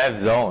 Oh, I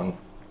have zone.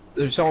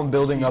 There's someone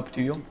building up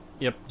to you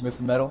Yep, with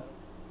metal.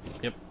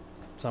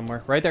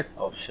 somewhere. Right there.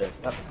 Oh shit.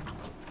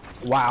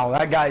 Wow,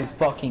 that guy's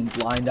fucking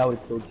blind. I would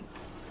killed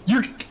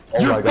you.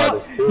 Oh my god,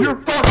 it's huge. You're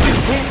fucking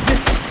kidding.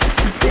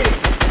 You're kidding.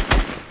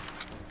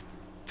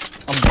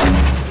 I'm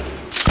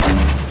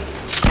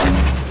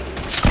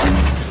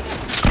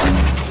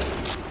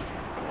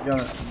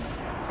done.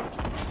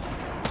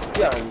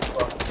 Yeah, you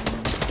fucking.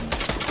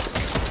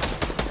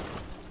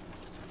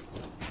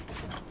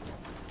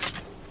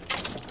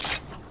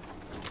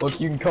 Look,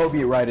 you can Kobe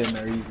it right in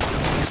there easy.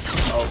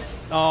 Oh,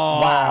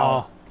 Oh,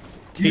 wow.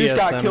 You just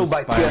got TSM killed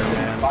by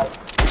Spider-Man. Yes,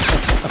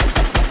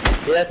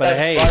 But that's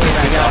hey,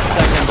 Spider-Man. we got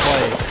second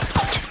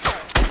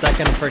place.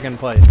 Second friggin'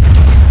 place.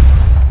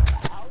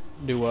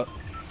 Do what?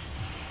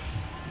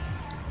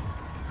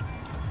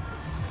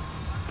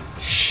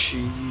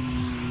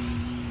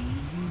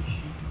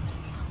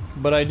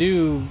 But I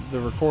do the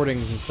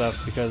recordings and stuff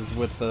because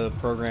with the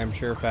program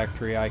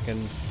SHAREfactory I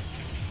can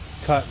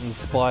cut and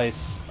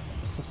splice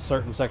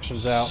certain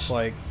sections out,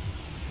 like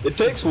It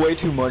takes way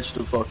too much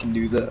to fucking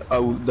do that.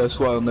 That's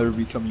why I'll never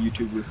become a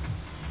YouTuber.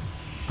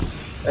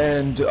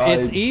 And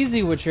it's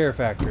easy with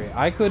SHAREfactory.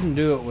 I couldn't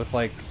do it with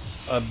like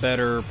a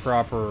better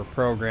proper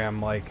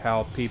program like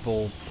how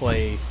people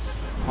play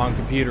on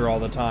computer all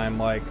the time,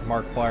 like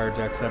Markiplier,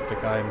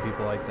 Jacksepticeye, and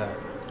people like that.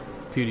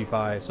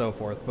 PewDiePie, so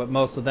forth. But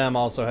most of them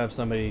also have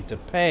somebody to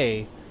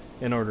pay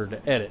in order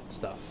to edit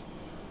stuff.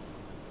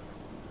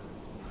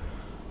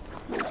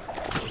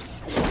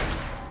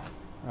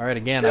 Alright,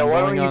 again, I'm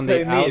going on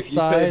the outside. If you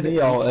pay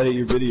me, I'll edit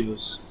your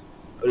videos.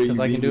 Because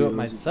I can do it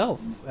myself,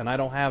 and I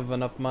don't have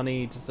enough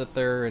money to sit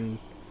there and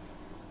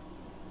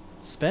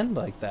spend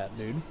like that,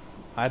 dude.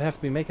 I'd have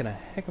to be making a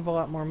heck of a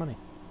lot more money.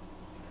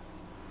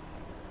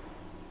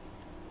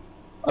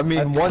 I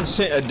mean, 1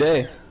 cent a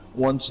day.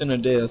 1 cent a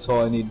day, that's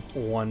all I need.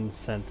 1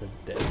 cent a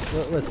day.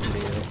 Listen to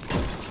you.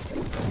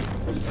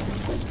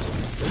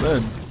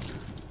 Man.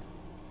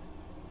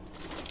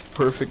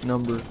 Perfect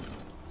number.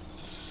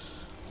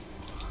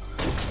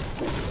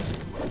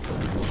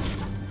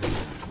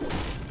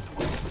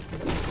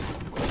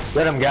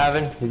 Get him,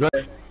 Gavin. He's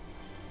right.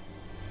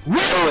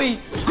 Really?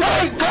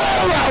 Great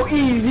call out,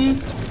 Easy!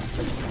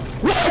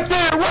 Right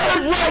there!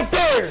 Where's right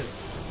there?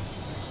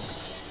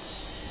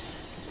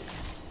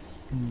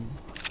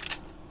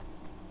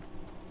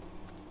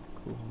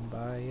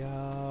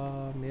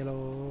 Kumbaya, my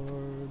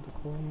lord,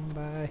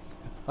 kumbaya.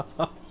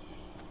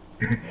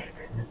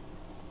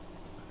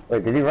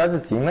 Wait, did he res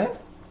his teammate?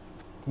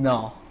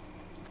 No.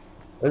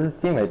 Where's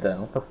his teammate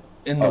then? What the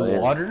In the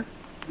water?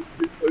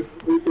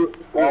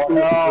 Oh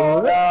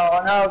no,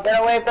 no, no,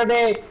 get away from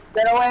me!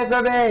 Get away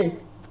from me!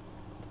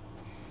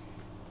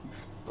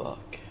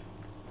 Fuck.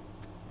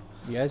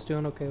 You guys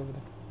doing okay over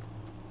there?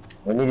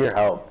 We need your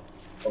help.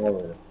 Come over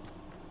here.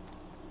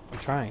 I'm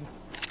trying.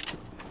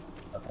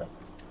 Okay.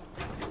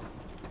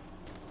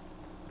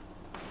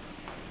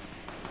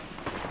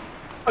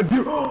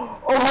 Dude,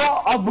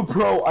 oh, I'm a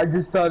pro. I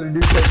just found a new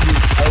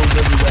technique. I will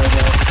never that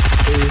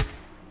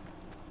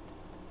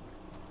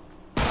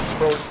now.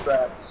 Pro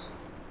strats.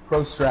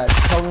 Pro strats.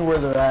 Tell me where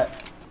they're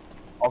at.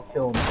 I'll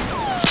kill them.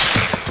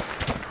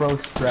 Pro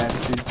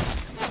strats, dude.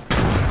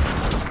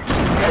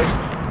 Okay.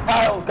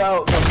 Kyle,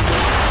 go.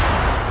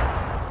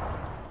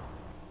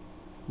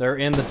 They're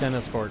in the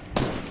tennis court.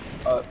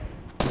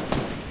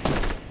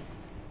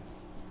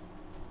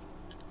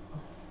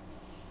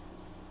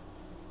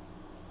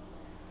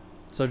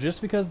 So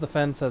just because the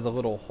fence has a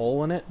little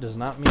hole in it does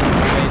not mean the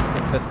grenades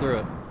can fit through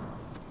it.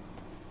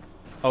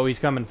 Oh, he's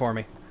coming for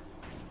me.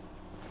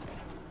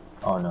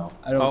 Oh no.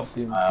 I don't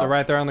see him. They're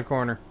right there on the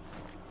corner.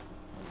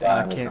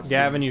 I can't.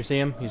 Gavin, you see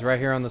him? He's right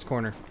here on this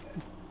corner.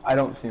 I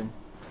don't see him.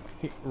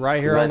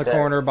 Right here Right on the there.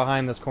 corner,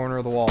 behind this corner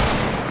of the wall.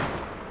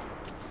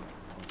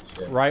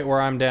 Shit. Right where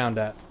I'm downed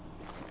at.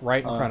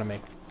 Right in front of me.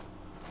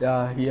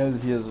 Yeah, he has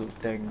a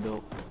dang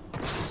build.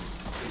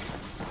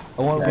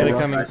 I want He's to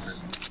gonna come in.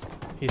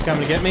 He's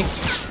coming to get me.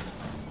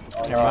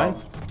 Oh, Never mind.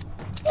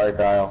 Sorry,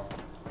 Kyle.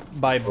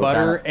 By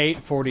Butter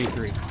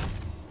 843.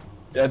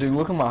 Yeah, dude,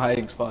 look at my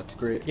hiding spot. It's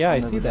great. Yeah,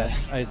 I see that.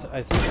 I see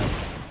that.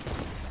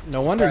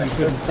 No wonder you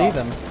couldn't see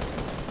them.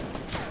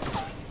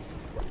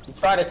 You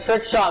tried to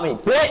trick shot me,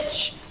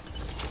 bitch!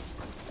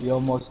 You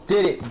almost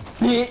did it,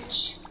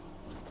 bitch!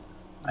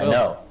 I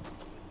know.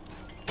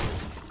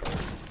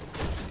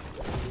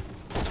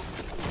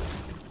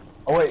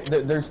 Oh wait,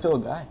 there's still a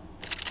guy.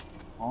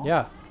 Oh.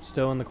 Yeah,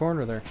 still in the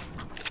corner there.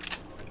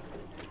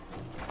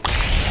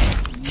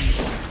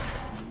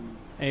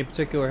 Any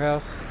particular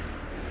house?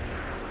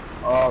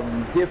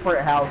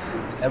 Different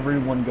houses.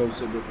 Everyone goes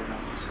to a different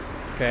house.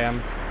 Okay,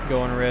 I'm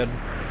going red.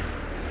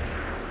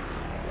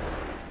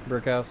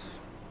 Brick house.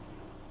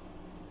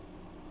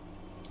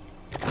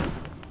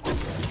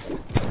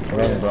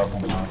 We're in the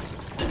broken house.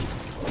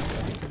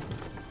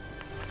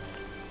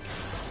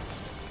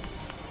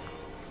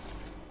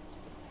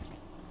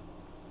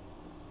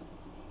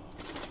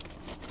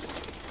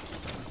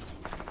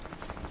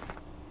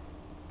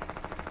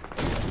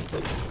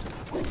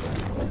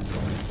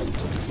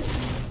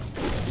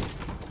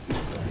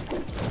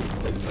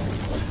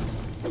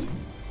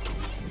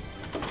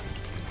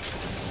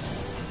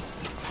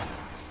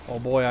 Oh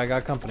boy, I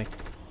got company.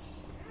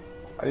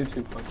 I do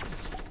too.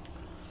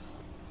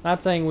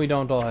 Not saying we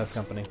don't all have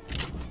company.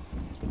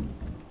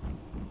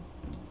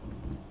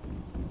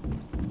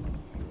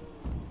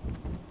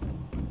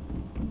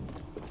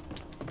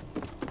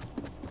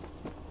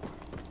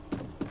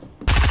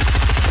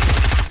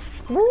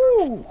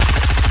 Woo!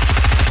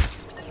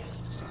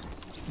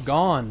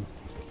 Gone.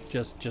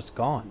 Just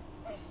gone.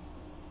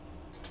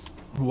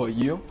 What,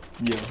 you?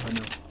 Yeah,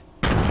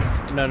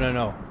 I know.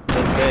 No.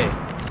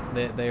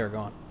 They are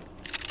gone.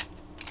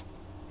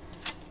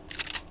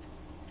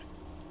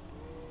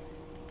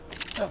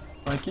 Yeah,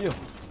 thank you.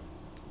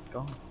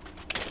 Gone.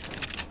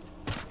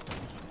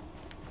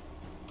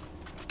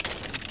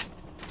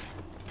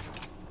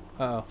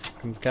 Uh-oh,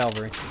 comes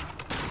cavalry.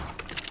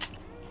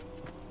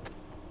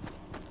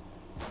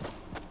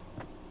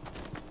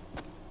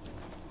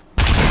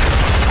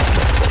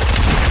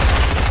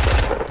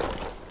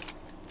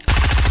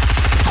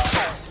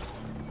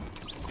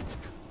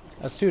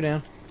 That's 2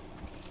 down.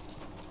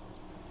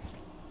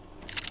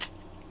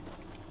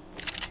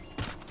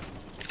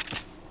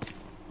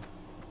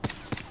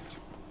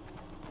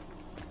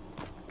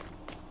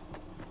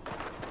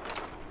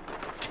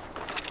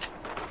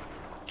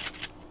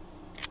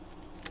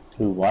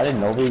 Dude, why did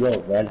nobody go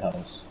red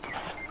house?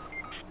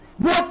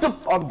 What the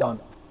I'm done.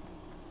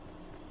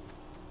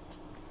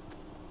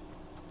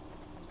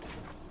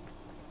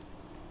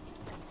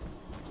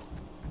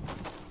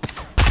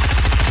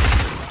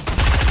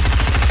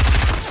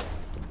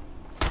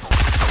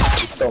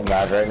 I'm so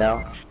mad right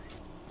now.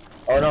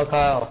 Oh no,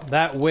 Kyle.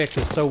 That wick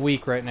is so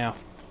weak right now.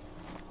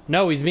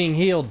 No, he's being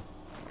healed.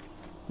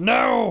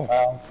 No!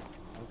 Kyle.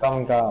 I'm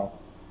coming, Kyle.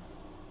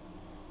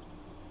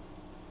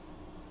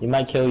 He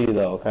might kill you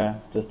though, okay?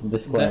 Just a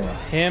disclaimer.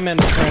 Him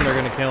and his friend are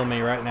gonna kill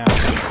me right now.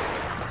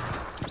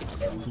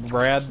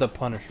 Brad the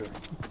Punisher.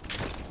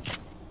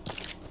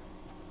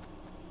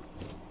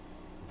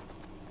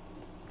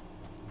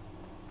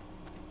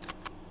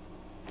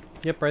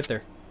 Yep, right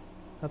there.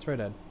 That's right,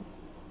 Ed.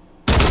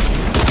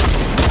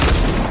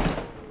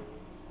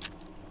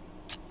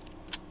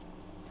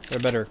 They're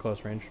better at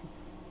close range.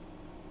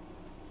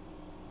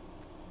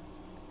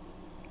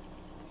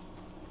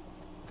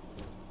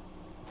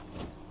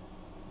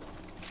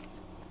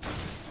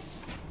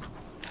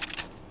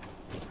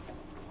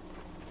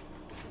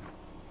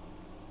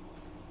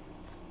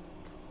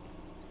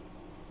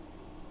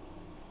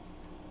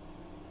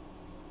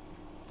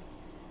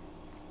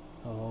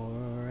 All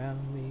around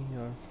me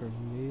are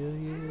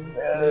familiar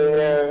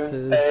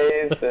faces.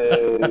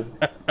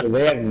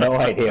 They have no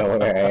idea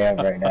where I am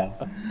right now.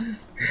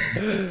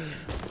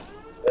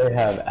 They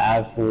have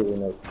absolutely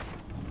no.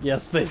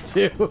 Yes, they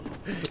do.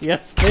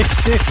 Yes, they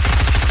do.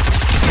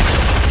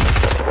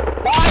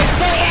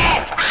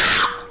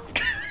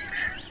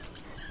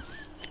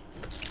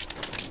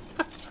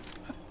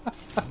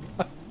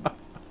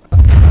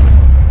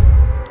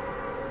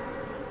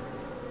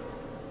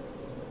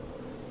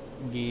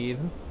 Give.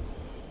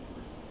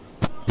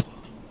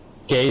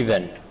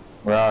 Gavin,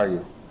 where are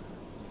you?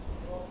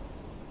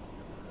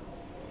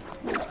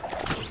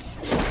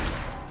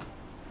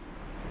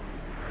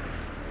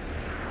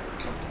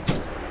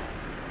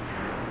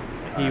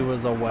 He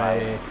was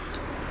away.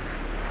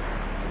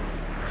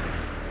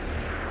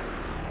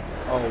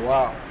 Oh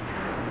wow.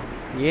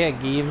 Yeah,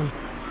 Gavin.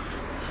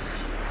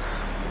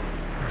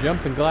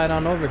 Jump and glide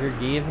on over here,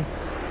 Gavin.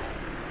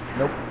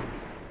 Nope.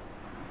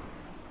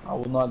 I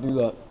will not do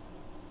that.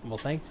 Well,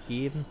 thanks,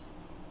 Gavin.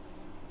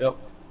 Yep.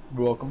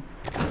 You're welcome.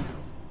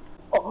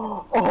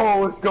 Oh,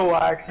 let's go.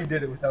 I actually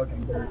did it without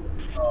getting hurt.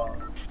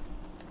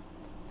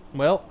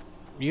 Well,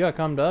 you gotta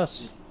come to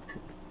us.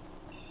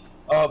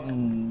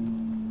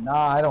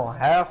 Nah, I don't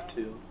have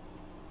to.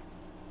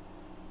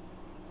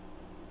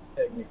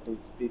 Technically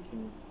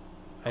speaking.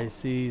 I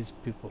see these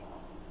people.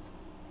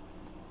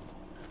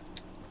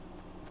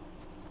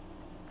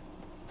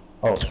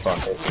 Oh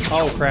fuck it.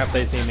 Oh crap,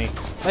 they see me.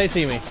 They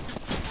see me.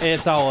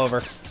 It's all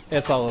over.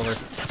 It's all over.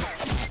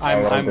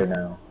 I'm over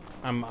now.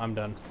 I'm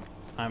done.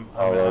 I'm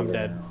Over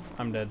dead. now.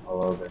 I'm dead.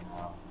 All over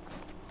now.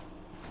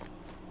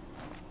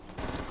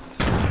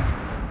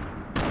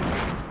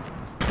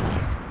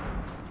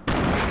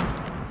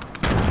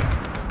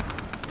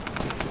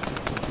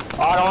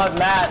 Oh, I don't have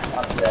mats.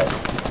 I'm dead.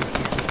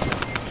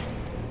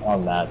 Oh,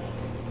 mats.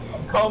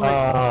 I'm coming.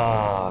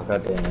 Ah,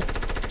 god damn it.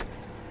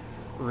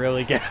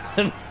 Really,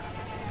 Gavin?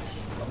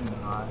 I'm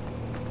not.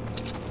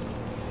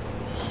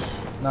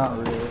 Not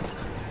really.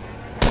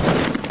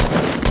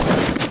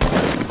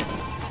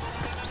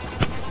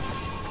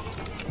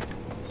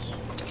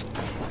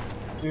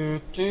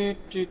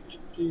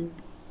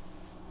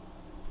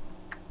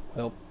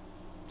 Well,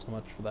 so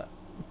much for that.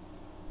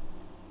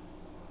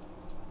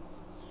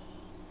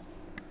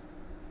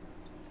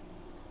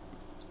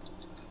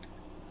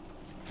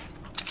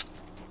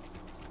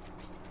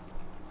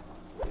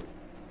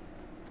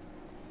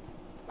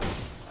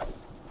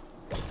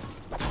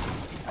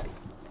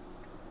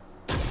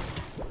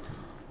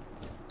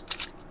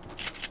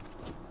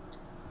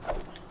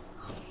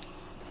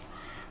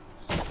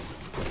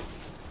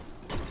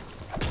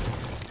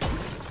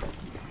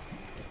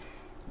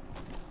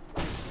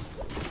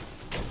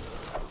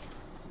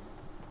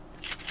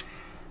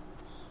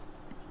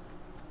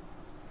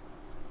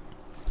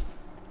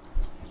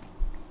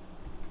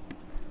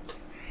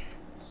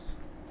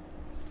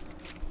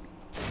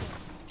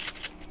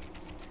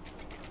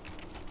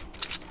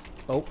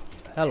 Oh,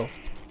 hello.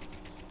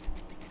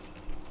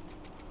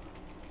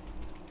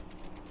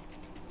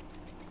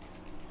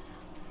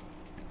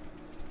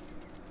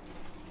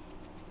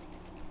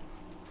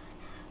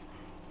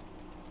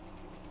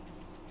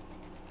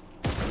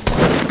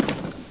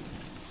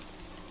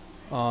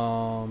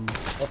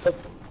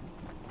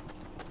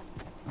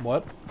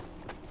 What?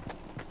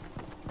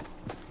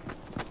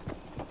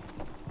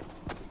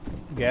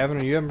 Gavin,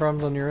 are you having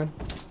problems on your end?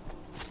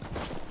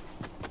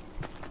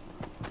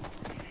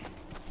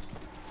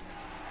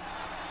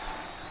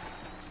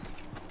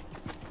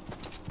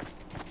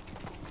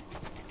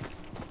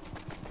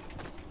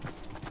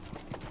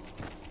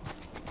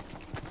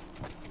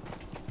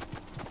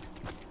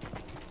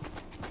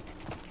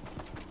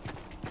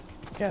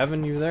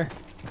 Gavin, you there?